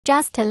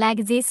just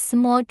like this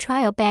small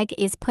trial bag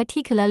is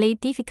particularly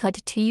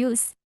difficult to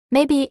use.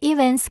 Maybe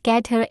even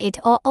scatter it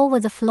all over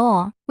the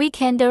floor. We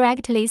can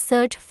directly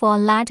search for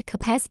large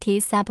capacity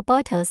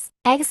sub-bottles,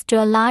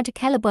 extra large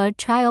caliber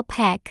trial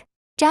pack.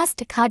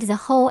 Just cut the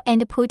hole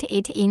and put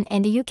it in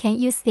and you can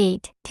use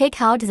it.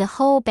 Take out the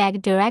whole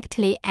bag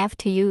directly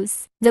after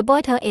use. The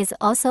bottle is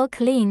also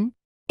clean.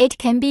 It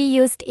can be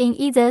used in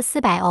either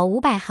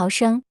 400or500毫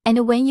升,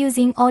 and when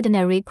using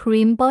ordinary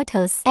cream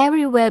bottles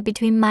everywhere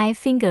between my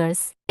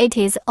fingers, it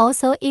is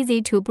also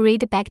easy to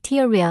breed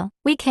bacteria.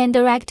 We can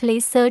directly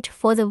search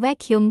for the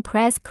vacuum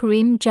press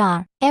cream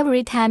jar.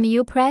 Every time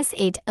you press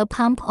it, a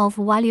pump of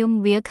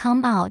volume will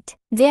come out.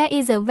 There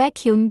is a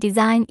vacuum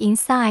design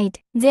inside.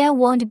 There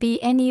won't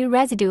be any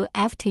residue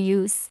after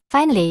use.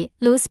 Finally,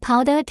 loose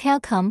powder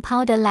talcum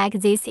powder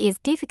like this is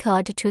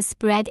difficult to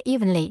spread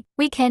evenly.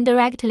 We can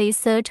directly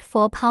search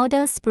for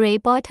powder spray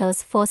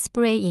bottles for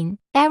spraying.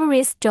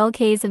 Every stroke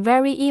is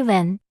very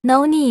even.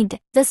 No need.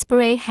 The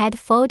spray head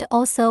fold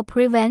also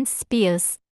prevents spills.